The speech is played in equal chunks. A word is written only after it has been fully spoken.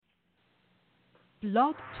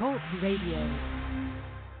Blog Talk Radio.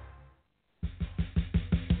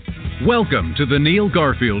 Welcome to the Neil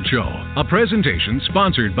Garfield Show, a presentation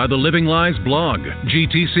sponsored by the Living Lies blog,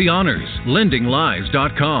 GTC Honors,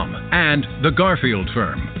 LendingLies.com, and The Garfield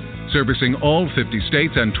Firm, servicing all 50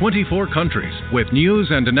 states and 24 countries with news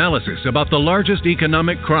and analysis about the largest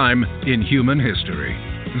economic crime in human history.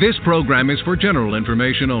 This program is for general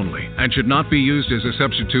information only and should not be used as a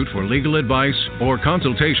substitute for legal advice or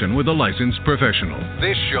consultation with a licensed professional.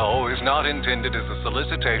 This show is not intended as a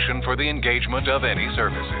solicitation for the engagement of any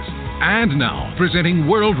services. And now, presenting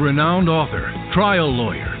world-renowned author, trial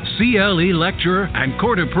lawyer, CLE lecturer, and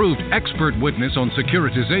court-approved expert witness on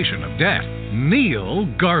securitization of debt, Neil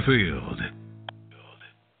Garfield.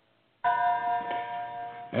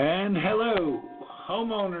 And hello.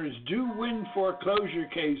 Homeowners do win foreclosure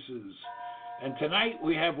cases. And tonight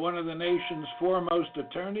we have one of the nation's foremost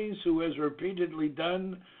attorneys who has repeatedly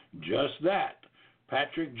done just that,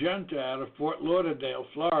 Patrick Giunta out of Fort Lauderdale,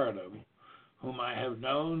 Florida, whom I have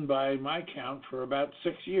known by my count for about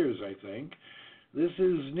 6 years, I think. This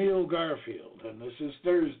is Neil Garfield, and this is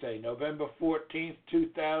Thursday, November 14th,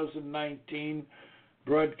 2019,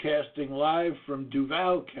 broadcasting live from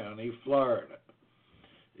Duval County, Florida.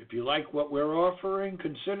 If you like what we're offering,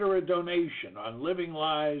 consider a donation on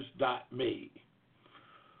livinglies.me.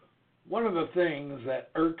 One of the things that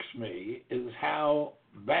irks me is how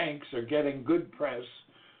banks are getting good press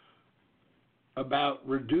about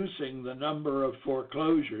reducing the number of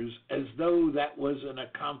foreclosures as though that was an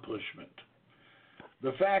accomplishment.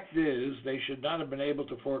 The fact is, they should not have been able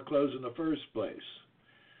to foreclose in the first place.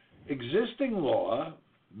 Existing law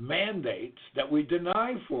mandates that we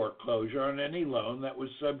deny foreclosure on any loan that was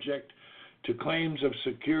subject to claims of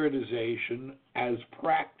securitization as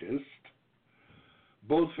practiced,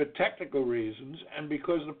 both for technical reasons and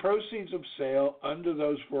because the proceeds of sale under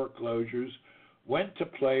those foreclosures went to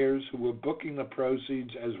players who were booking the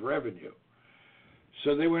proceeds as revenue.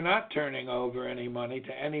 So they were not turning over any money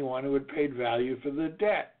to anyone who had paid value for the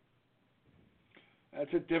debt.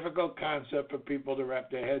 That's a difficult concept for people to wrap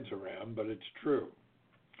their heads around, but it's true.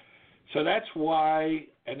 So that's why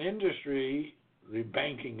an industry, the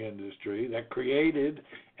banking industry, that created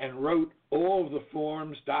and wrote all of the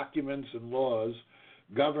forms, documents, and laws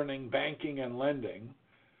governing banking and lending,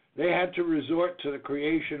 they had to resort to the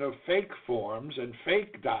creation of fake forms and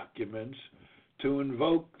fake documents to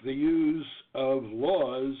invoke the use of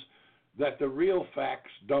laws that the real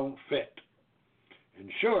facts don't fit.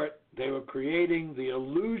 In short, they were creating the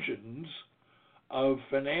illusions of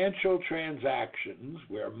financial transactions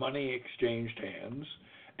where money exchanged hands,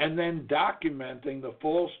 and then documenting the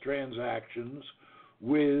false transactions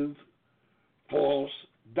with false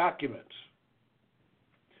documents.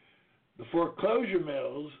 The foreclosure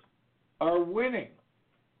mills are winning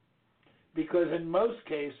because in most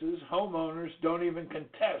cases, homeowners don't even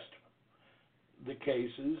contest the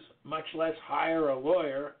cases, much less hire a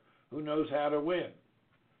lawyer who knows how to win.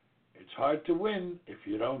 It's hard to win if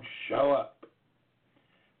you don't show up.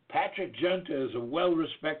 Patrick Giunta is a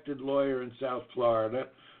well-respected lawyer in South Florida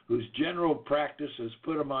whose general practice has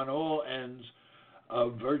put him on all ends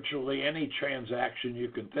of virtually any transaction you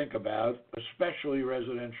can think about, especially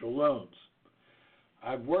residential loans.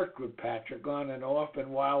 I've worked with Patrick on and off, and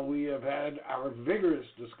while we have had our vigorous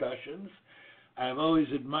discussions, I've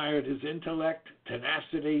always admired his intellect,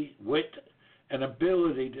 tenacity, wit, and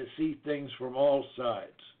ability to see things from all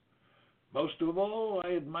sides. Most of all,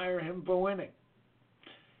 I admire him for winning.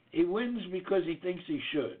 He wins because he thinks he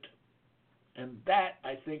should. And that,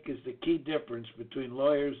 I think, is the key difference between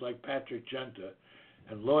lawyers like Patrick Giunta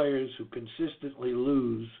and lawyers who consistently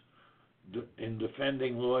lose in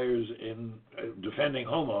defending homeowners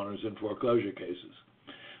in foreclosure cases.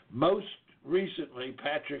 Most recently,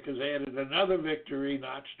 Patrick has added another victory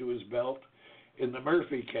notch to his belt in the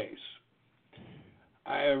Murphy case.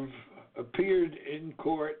 I have appeared in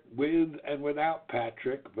court with and without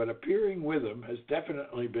Patrick, but appearing with him has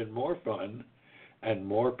definitely been more fun and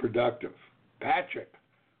more productive. Patrick,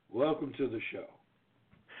 welcome to the show.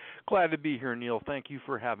 Glad to be here, Neil. Thank you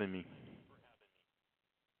for having me.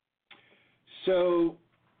 So,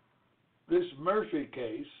 this Murphy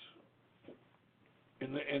case,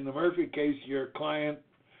 in the Murphy case, your client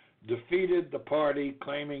defeated the party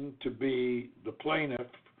claiming to be the plaintiff,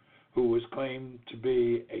 who was claimed to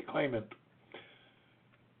be a claimant.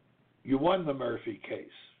 You won the Murphy case.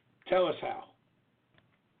 Tell us how.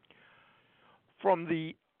 From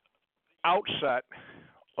the outset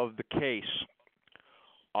of the case,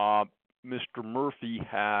 Mr. Murphy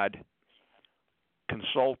had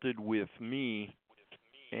consulted with me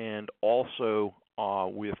and also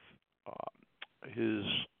with his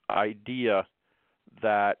idea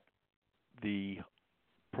that the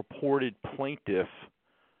purported plaintiff,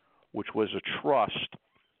 which was a trust,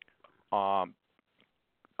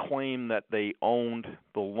 claimed that they owned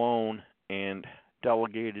the loan and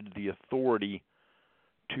delegated the authority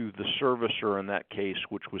to the servicer in that case,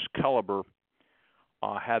 which was Caliber,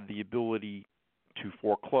 had the ability to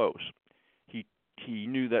foreclose. He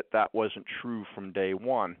knew that that wasn't true from day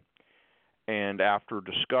one, and after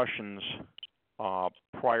discussions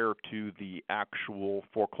prior to the actual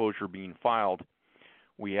foreclosure being filed,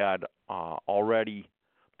 we had already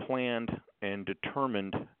planned and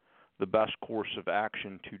determined the best course of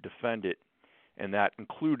action to defend it, and that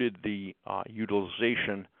included the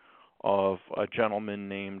utilization of a gentleman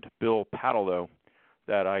named Bill Padalo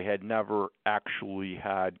that I had never actually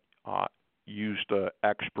had used an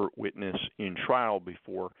expert witness in trial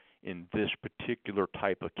before in this particular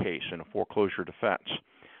type of case, in a foreclosure defense.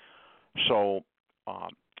 So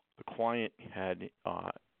the client had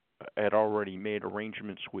already made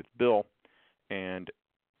arrangements with Bill, and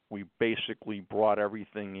we basically brought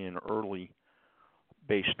everything in early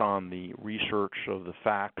based on the research of the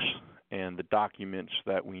facts and the documents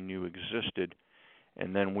that we knew existed,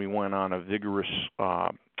 and then we went on a vigorous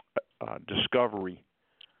discovery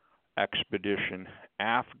expedition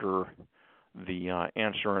after the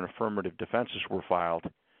answer and affirmative defenses were filed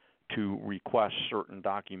to request certain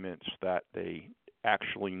documents that they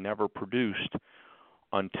actually never produced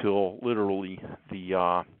until literally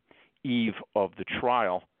the eve of the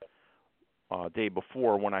trial. Day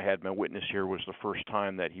before, when I had my witness here, was the first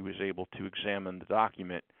time that he was able to examine the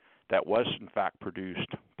document that was in fact produced,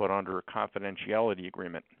 but under a confidentiality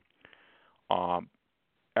agreement.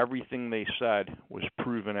 Everything they said was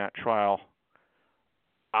proven at trial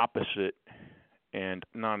opposite and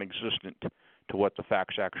non-existent to what the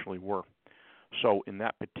facts actually were. So in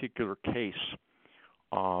that particular case,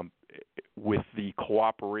 with the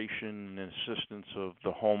cooperation and assistance of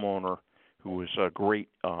the homeowner, who was a great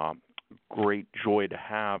joy to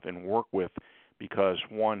have and work with, because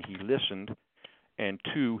one, he listened, and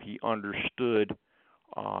two, he understood.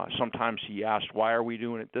 Sometimes he asked, "Why are we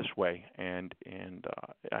doing it this way?" And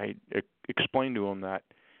I explained to him that,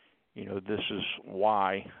 this is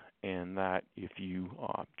why, and that if you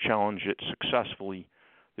challenge it successfully,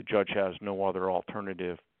 the judge has no other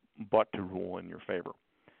alternative but to rule in your favor.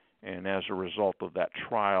 And as a result of that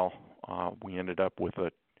trial, we ended up with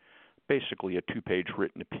basically a 2-page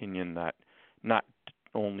written opinion that not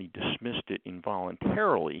only dismissed it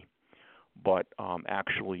involuntarily, but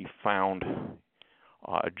actually found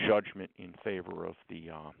a judgment in favor of the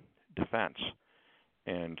defense,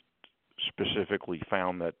 and specifically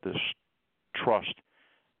found that this trust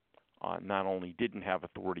not only didn't have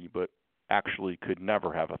authority, but actually could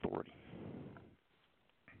never have authority.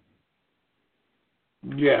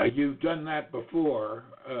 Yeah, you've done that before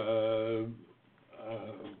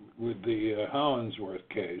with the Hollingsworth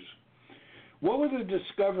case. What were the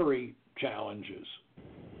discovery challenges?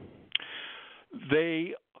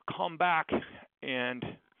 They come back and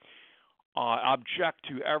object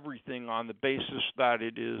to everything on the basis that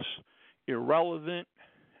it is irrelevant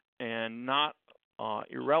and not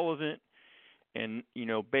irrelevant, and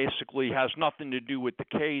basically has nothing to do with the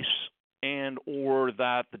case, and or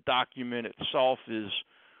that the document itself is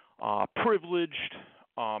privileged.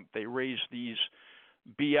 They raise these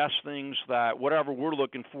BS things that whatever we're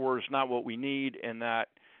looking for is not what we need, and that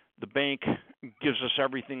the bank gives us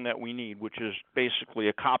everything that we need, which is basically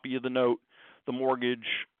a copy of the note, the mortgage,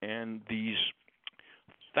 and these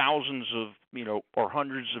thousands of, or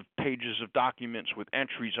hundreds of pages of documents with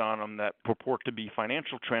entries on them that purport to be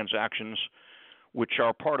financial transactions, which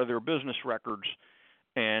are part of their business records.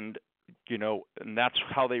 And, and that's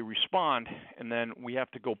how they respond. And then we have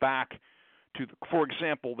to go back to, for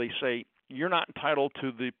example, they say, you're not entitled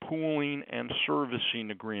to the pooling and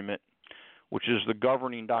servicing agreement, which is the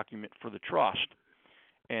governing document for the trust.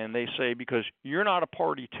 And they say because you're not a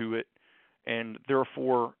party to it, and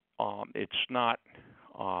therefore it's not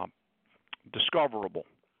discoverable.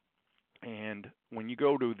 And when you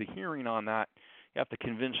go to the hearing on that, you have to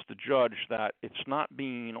convince the judge that it's not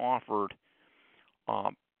being offered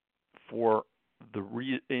for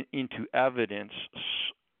into evidence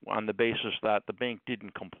on the basis that the bank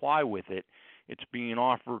didn't comply with it. It's being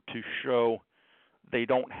offered to show they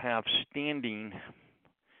don't have standing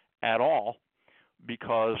at all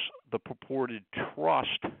because the purported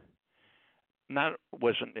trust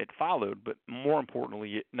wasn't it followed, but more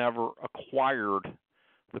importantly, it never acquired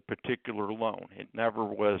the particular loan. It never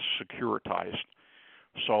was securitized.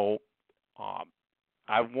 So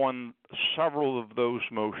I've won several of those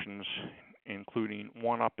motions, including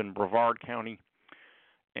one up in Brevard County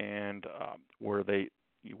and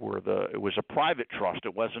it was a private trust.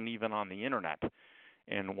 It wasn't even on the internet,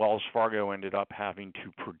 and Wells Fargo ended up having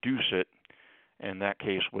to produce it, and that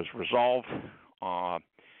case was resolved.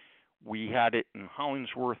 We had it in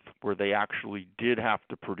Hollingsworth where they actually did have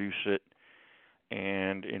to produce it,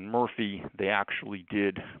 and in Murphy they actually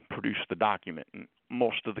did produce the document. And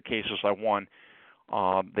most of the cases I won,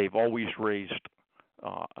 they've always raised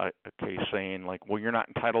a case saying like, well, you're not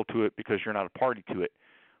entitled to it because you're not a party to it,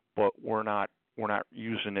 but we're not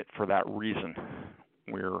using it for that reason.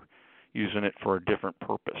 We're using it for a different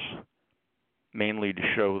purpose, mainly to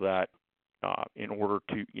show that in order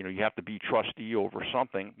to, you have to be trustee over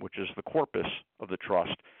something, which is the corpus of the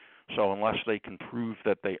trust. So unless they can prove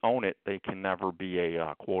that they own it, they can never be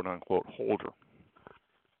a quote-unquote holder.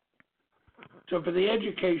 So for the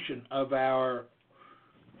education of our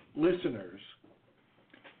listeners,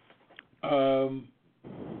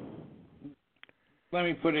 let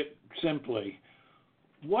me put it simply.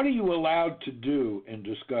 What are you allowed to do in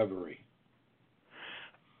discovery?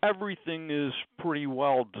 Everything is pretty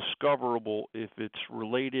well discoverable if it's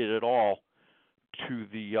related at all to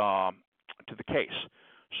the case.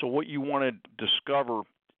 So what you want to discover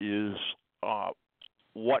is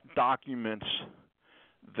what documents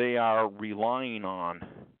they are relying on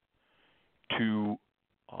to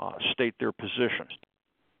state their position,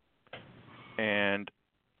 and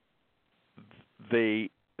they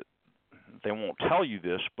won't tell you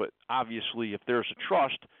this, but obviously if there's a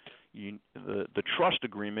trust, the trust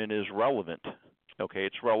agreement is relevant. Okay,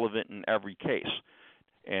 it's relevant in every case,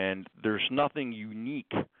 and there's nothing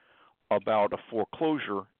unique about a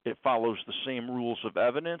foreclosure. It follows the same rules of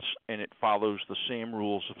evidence, and it follows the same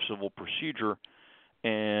rules of civil procedure,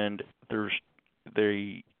 and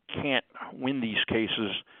they can't win these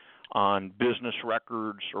cases on business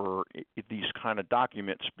records or these kind of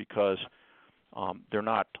documents because they're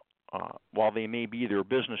not, while they may be their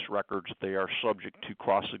business records, they are subject to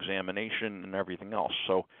cross-examination and everything else.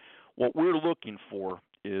 So what we're looking for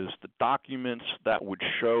is the documents that would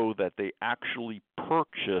show that they actually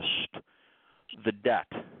purchased the debt,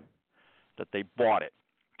 that they bought it,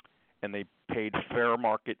 and they paid fair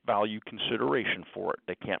market value consideration for it.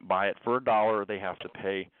 They can't buy it for $1. They have to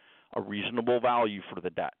pay a reasonable value for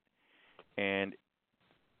the debt. And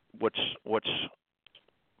what's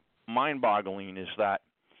mind-boggling is that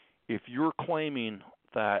if you're claiming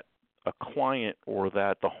that a client or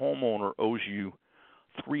that the homeowner owes you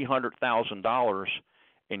 $300,000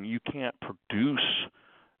 and you can't produce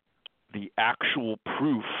the actual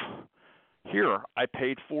proof, here, I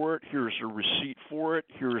paid for it, here's a receipt for it,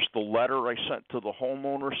 here's the letter I sent to the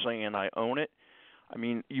homeowner saying I own it. I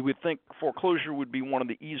mean, you would think foreclosure would be one of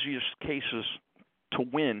the easiest cases to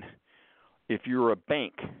win if you're a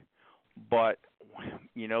bank, but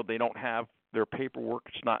they don't have their paperwork.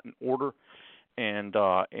 It's not in order, and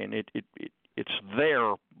it's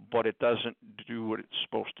there, but it doesn't do what it's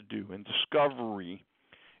supposed to do. And discovery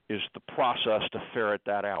is the process to ferret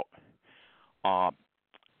that out.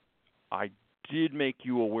 I did make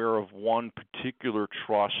you aware of one particular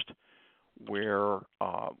trust where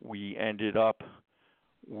we ended up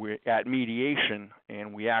at mediation,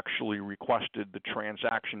 and we actually requested the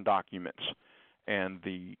transaction documents. And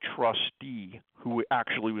the trustee, who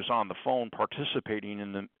actually was on the phone participating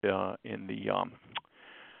in the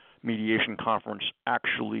mediation conference,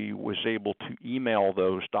 actually was able to email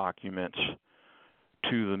those documents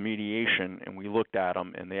to the mediation, and we looked at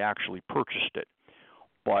them, and they actually purchased it.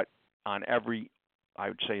 But on I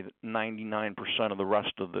would say that 99% of the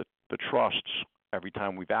rest of the trusts, every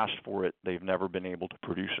time we've asked for it, they've never been able to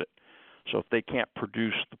produce it. So if they can't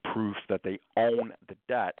produce the proof that they own the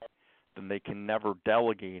debt, then they can never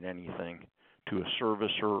delegate anything to a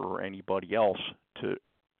servicer or anybody else to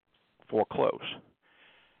foreclose.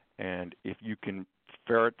 And if you can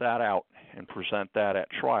ferret that out and present that at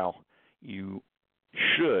trial, you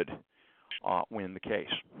should win the case.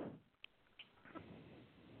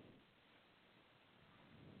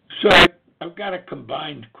 So I've got a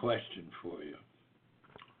combined question for you.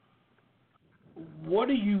 What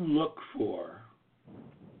do you look for?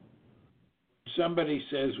 Somebody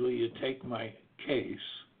says, will you take my case?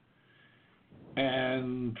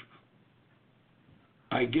 And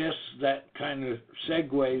I guess that kind of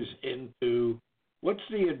segues into what's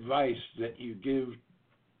the advice that you give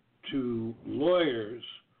to lawyers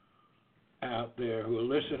out there who are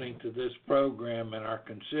listening to this program and are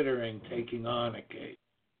considering taking on a case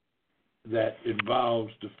that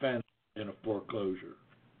involves defense in a foreclosure?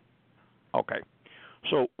 Okay.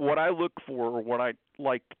 So what I look for, or what I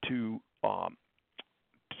like to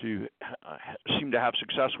seem to have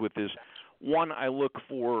success with is, one, I look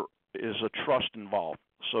for is a trust involved.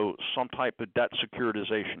 So some type of debt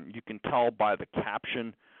securitization. You can tell by the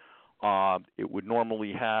caption. It would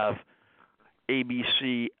normally have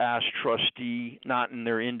ABC as trustee, not in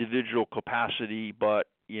their individual capacity, but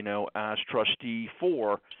as trustee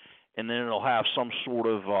for, and then it'll have some sort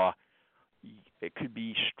of it could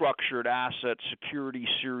be structured asset security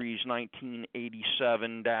series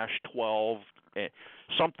 1987-12,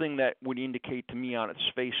 something that would indicate to me on its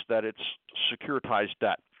face that it's securitized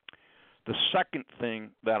debt. The second thing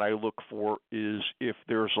that I look for is if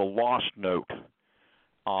there's a lost note.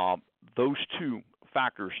 Those two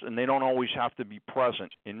factors, and they don't always have to be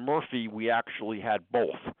present. In Murphy, we actually had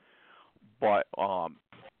both, but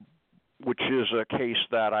which is a case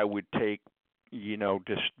that I would take,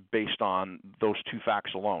 just based on those two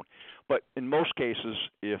facts alone. But in most cases,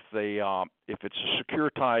 if it's a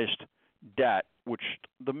securitized debt, which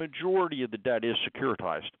the majority of the debt is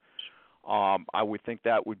securitized, I would think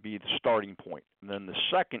that would be the starting point. And then the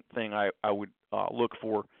second thing I would look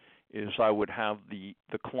for is I would have the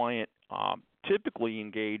client typically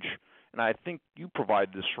engage, and I think you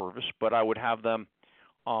provide this service, but I would have them,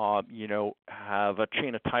 have a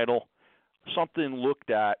chain of title, something looked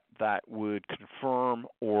at that would confirm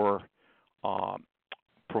or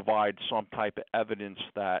provide some type of evidence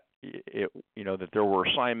that that there were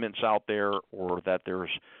assignments out there or that there's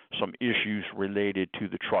some issues related to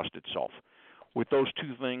the trust itself. With those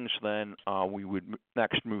two things, then we would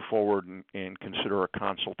next move forward and consider a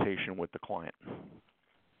consultation with the client.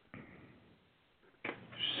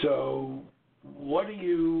 So what do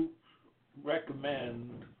you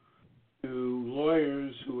recommend to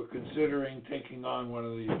lawyers who are considering taking on one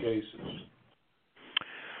of these cases?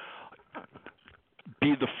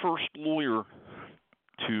 Be the first lawyer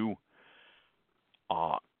to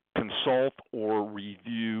consult or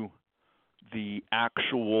review the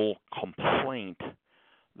actual complaint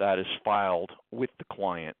that is filed with the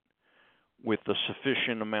client with a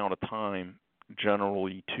sufficient amount of time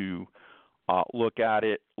generally to look at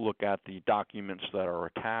it, look at the documents that are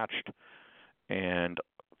attached, and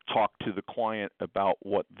talk to the client about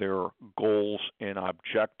what their goals and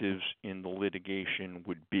objectives in the litigation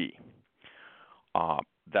would be.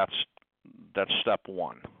 That's step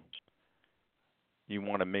one. You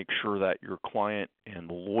want to make sure that your client and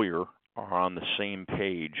the lawyer are on the same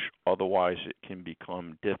page. Otherwise, it can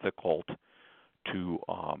become difficult to,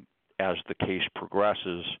 as the case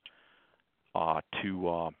progresses,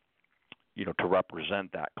 to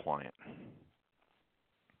represent that client.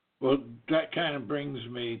 Well, that kind of brings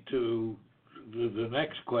me to the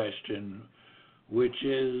next question, which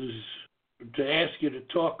is to ask you to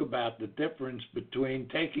talk about the difference between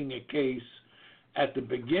taking a case at the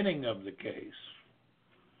beginning of the case,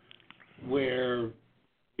 where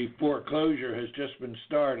the foreclosure has just been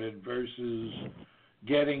started, versus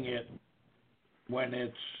getting it when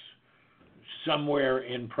it's somewhere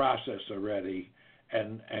in process already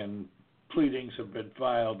and pleadings have been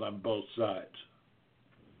filed on both sides.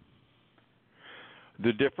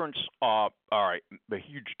 The difference, the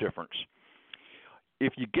huge difference.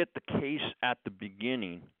 If you get the case at the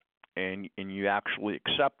beginning and you actually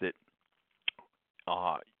accept it,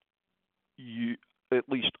 at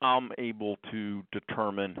least I'm able to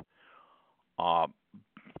determine,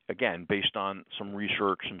 again, based on some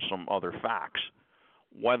research and some other facts,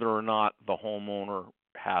 whether or not the homeowner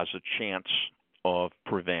has a chance of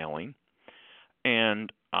prevailing,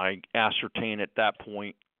 and I ascertain at that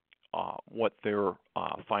point what their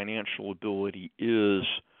financial ability is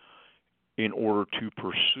in order to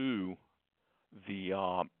pursue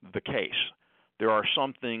the case. There are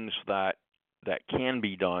some things that can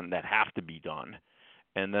be done, that have to be done,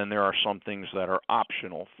 and then there are some things that are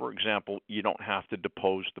optional. For example, you don't have to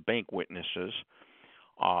depose the bank witnesses.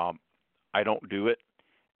 I don't do it,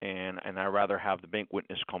 and I rather have the bank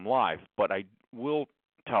witness come live. But I will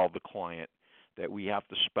tell the client that we have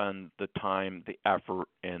to spend the time, the effort,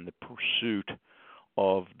 and the pursuit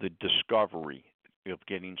of the discovery of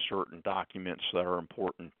getting certain documents that are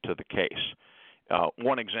important to the case.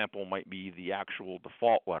 One example might be the actual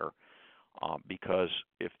default letter, because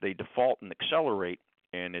if they default and accelerate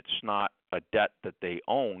and it's not a debt that they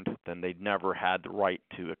owned, then they'd never had the right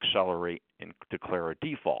to accelerate and declare a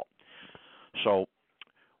default. So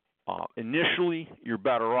initially, you're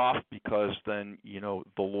better off, because then the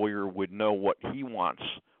lawyer would know what he wants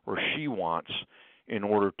or she wants in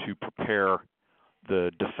order to prepare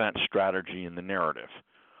the defense strategy and the narrative.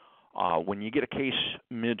 When you get a case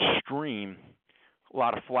midstream, a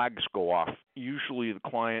lot of flags go off. Usually, the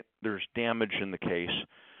client, there's damage in the case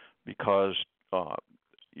because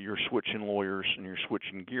you're switching lawyers and you're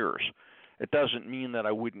switching gears. It doesn't mean that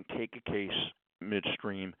I wouldn't take a case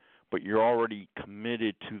midstream, but you're already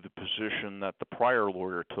committed to the position that the prior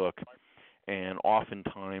lawyer took, and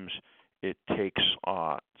oftentimes it takes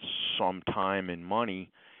some time and money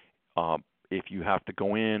if you have to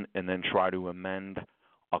go in and then try to amend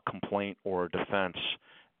a complaint or a defense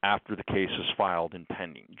after the case is filed and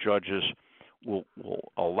pending. Judges will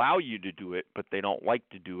allow you to do it, but they don't like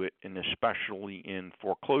to do it, and especially in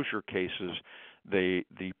foreclosure cases, the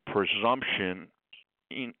presumption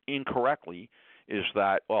incorrectly is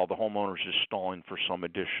that, well, the homeowner's just stalling for some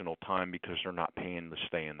additional time because they're not paying to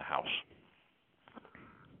stay in the house.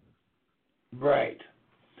 Right.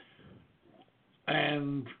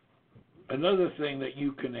 And another thing that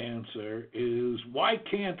you can answer is, why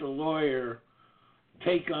can't a lawyer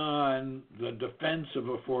take on the defense of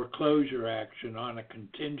a foreclosure action on a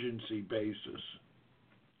contingency basis?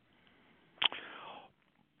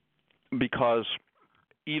 Because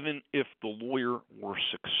even if the lawyer were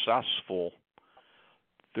successful,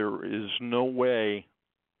 there is no way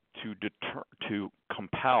to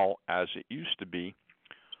compel, as it used to be,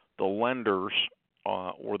 the lenders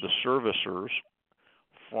or the servicers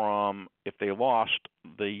from, if they lost,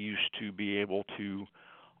 they used to be able to,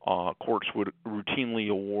 courts would routinely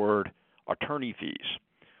award attorney fees.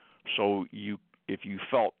 So if you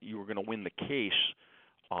felt you were going to win the case,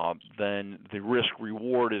 then the risk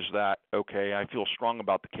reward is that, okay, I feel strong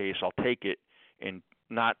about the case, I'll take it, and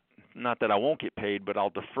not that I won't get paid, but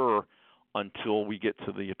I'll defer until we get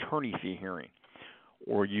to the attorney fee hearing.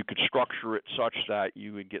 Or you could structure it such that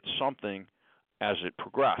you would get something as it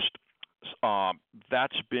progressed.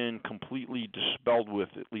 That's been completely dispelled with,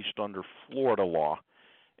 at least under Florida law,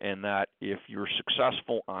 and that if you're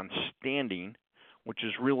successful on standing, which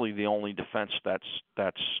is really the only defense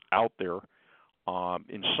that's out there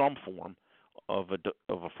in some form of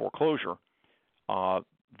a foreclosure,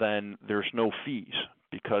 then there's no fees,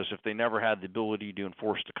 because if they never had the ability to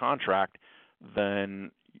enforce the contract,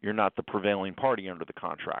 then you're not the prevailing party under the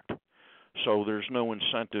contract. So there's no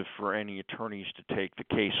incentive for any attorneys to take the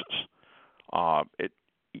cases.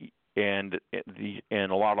 And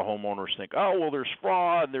a lot of homeowners think, oh, well, there's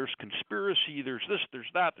fraud, there's conspiracy, there's this, there's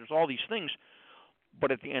that, there's all these things.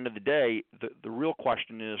 But at the end of the day, the real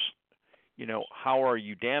question is, how are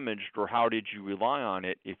you damaged, or how did you rely on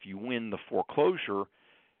it? If you win the foreclosure,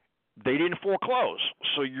 they didn't foreclose.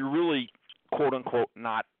 So you're really, quote unquote,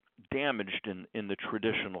 not damaged in the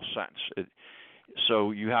traditional sense.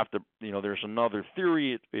 So you have to, there's another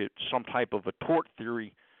theory, it's some type of a tort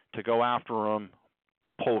theory, to go after them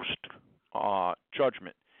post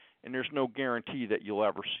judgment, and there's no guarantee that you'll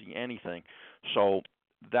ever see anything. So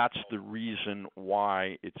that's the reason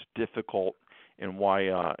why it's difficult, and why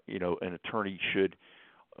an attorney should,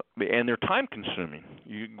 and they're time consuming.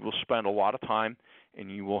 You will spend a lot of time,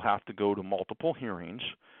 and you will have to go to multiple hearings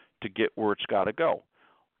to get where it's got to go.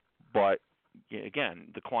 But again,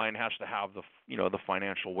 the client has to have the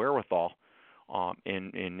financial wherewithal,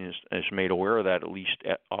 and is made aware of that, at least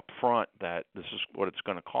up front, that this is what it's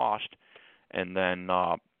going to cost, and then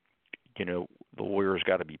the lawyer's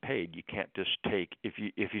got to be paid. You can't just take, if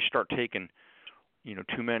you start taking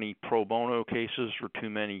too many pro bono cases or too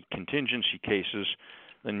many contingency cases,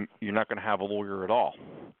 then you're not going to have a lawyer at all.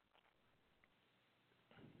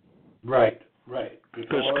 Right.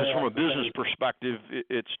 Because from a business perspective,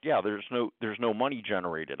 there's no money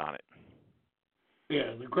generated on it.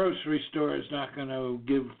 Yeah, the grocery store is not going to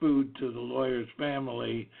give food to the lawyer's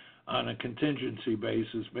family on a contingency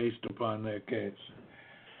basis based upon their case.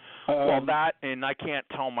 Well, that, and I can't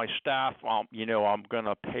tell my staff, I'm going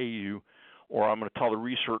to pay you, or I'm going to tell the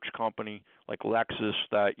research company like Lexus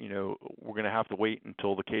that, we're going to have to wait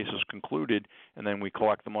until the case is concluded, and then we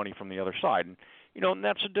collect the money from the other side. And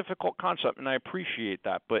that's a difficult concept, and I appreciate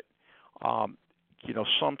that. But,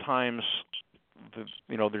 sometimes,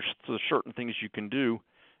 there's certain things you can do.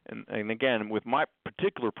 And again, with my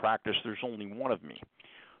particular practice, there's only one of me.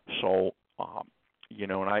 So,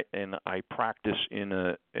 and I practice in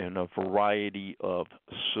a variety of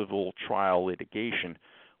civil trial litigation,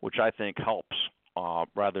 which I think helps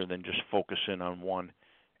rather than just focusing on one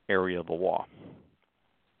area of the law.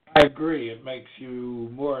 I agree. It makes you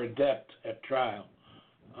more adept at trial,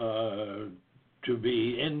 to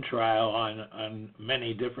be in trial on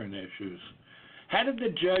many different issues. How did the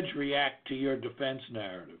judge react to your defense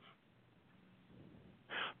narrative?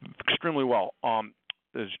 Extremely well.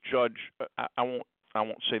 As judge, I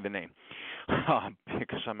won't say the name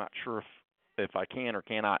because I'm not sure if I can or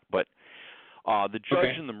cannot. But the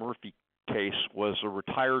judge in the Murphy case was a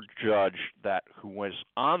retired judge who was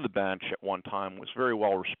on the bench at one time, was very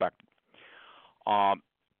well respected.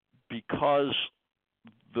 Because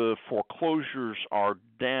the foreclosures are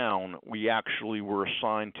down, we actually were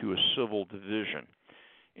assigned to a civil division.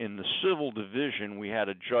 In the civil division, we had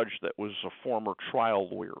a judge that was a former trial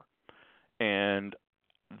lawyer, and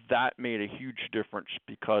that made a huge difference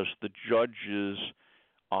because the judges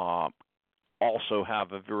also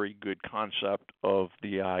have a very good concept of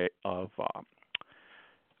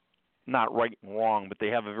not right and wrong, but they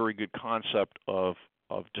have a very good concept of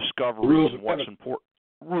discovery and what's important.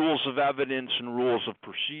 Rules of evidence and rules of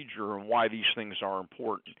procedure and why these things are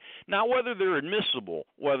important. Now, whether they're admissible,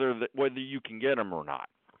 whether you can get them or not.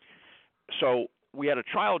 So we had a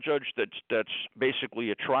trial judge that's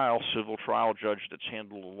basically a civil trial judge that's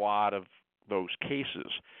handled a lot of those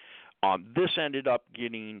cases. This ended up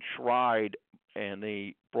getting tried, and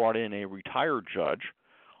they brought in a retired judge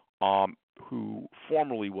who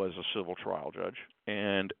formerly was a civil trial judge,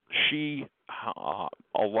 and she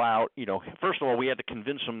allowed, first of all, we had to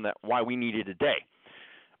convince them that why we needed a day,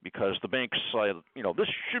 because the bank said, this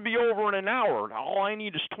should be over in an hour. All I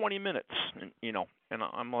need is 20 minutes, and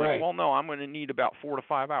I'm like, right. Well, no, I'm going to need about 4 to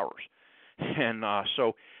 5 hours, and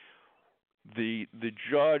so the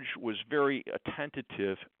judge was very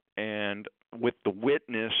attentive, and with the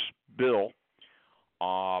witness bill,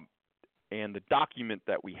 and the document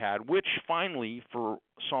that we had, which finally, for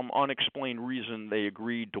some unexplained reason, they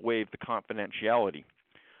agreed to waive the confidentiality.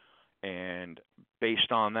 And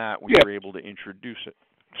based on that, we were able to introduce it.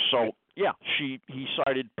 So, he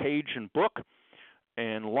cited page and book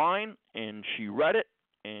and line, and she read it,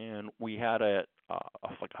 and we had a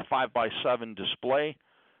 5x7 display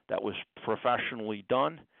that was professionally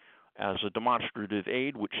done as a demonstrative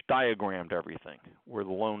aid, which diagrammed everything, where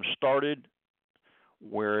the loan started,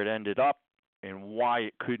 where it ended up, and why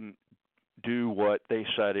it couldn't do what they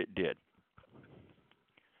said it did.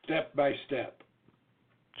 Step by step.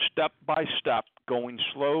 Step by step, going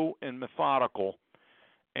slow and methodical.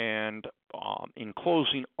 And in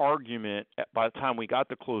closing argument, by the time we got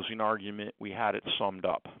to closing argument, we had it summed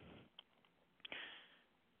up.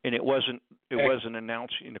 And it wasn't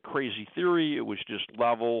announcing a crazy theory. It was just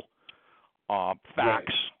level facts. Right.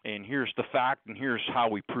 And here's the fact, and here's how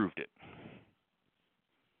we proved it.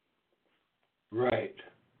 Right.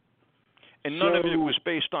 And none of it was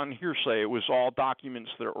based on hearsay. It was all documents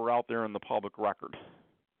that were out there in the public record.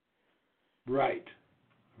 Right.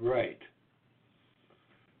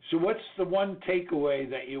 So what's the one takeaway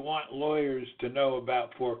that you want lawyers to know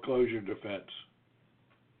about foreclosure defense?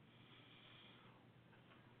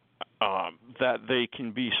 That they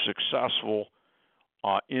can be successful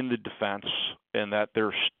in the defense, and that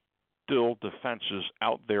there's still defenses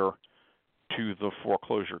out there to the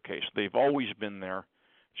foreclosure case. They've always been there,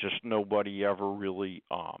 just nobody ever really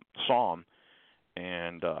saw them.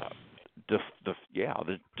 And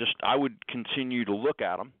I would continue to look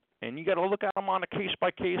at them, and you got to look at them on a case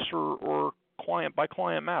by case or client by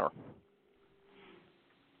client matter.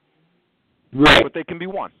 Right. But they can be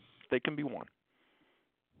won.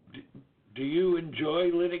 Do you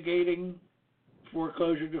enjoy litigating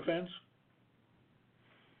foreclosure defense?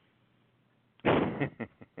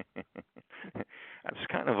 That's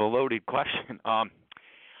kind of a loaded question. I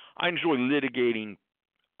enjoy litigating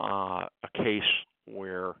a case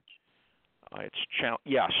where it's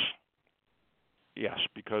yes,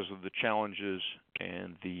 because of the challenges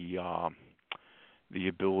and the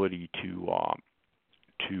ability to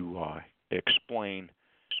explain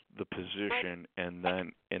the position and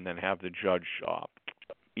then have the judge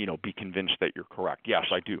be convinced that you're correct. Yes,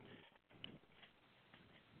 I do.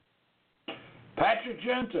 Patrick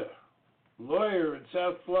Giunta, lawyer in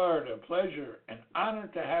South Florida. Pleasure and honor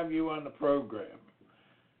to have you on the program.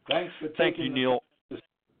 Thanks for taking. Thank you, Neil.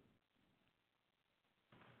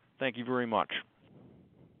 Thank you very much.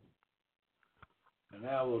 And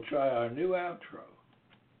now we'll try our new outro.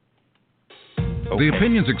 The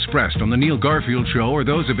opinions expressed on The Neil Garfield Show are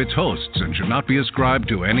those of its hosts and should not be ascribed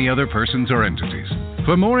to any other persons or entities.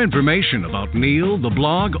 For more information about Neil, the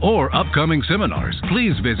blog, or upcoming seminars,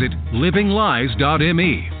 please visit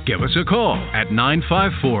livinglies.me. Give us a call at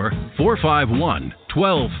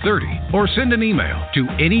 954-451-1230 or send an email to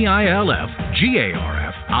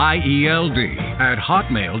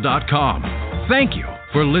neilgarfield@hotmail.com. Thank you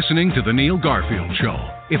for listening to The Neil Garfield Show.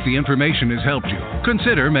 If the information has helped you,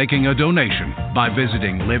 consider making a donation by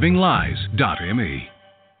visiting livinglies.me.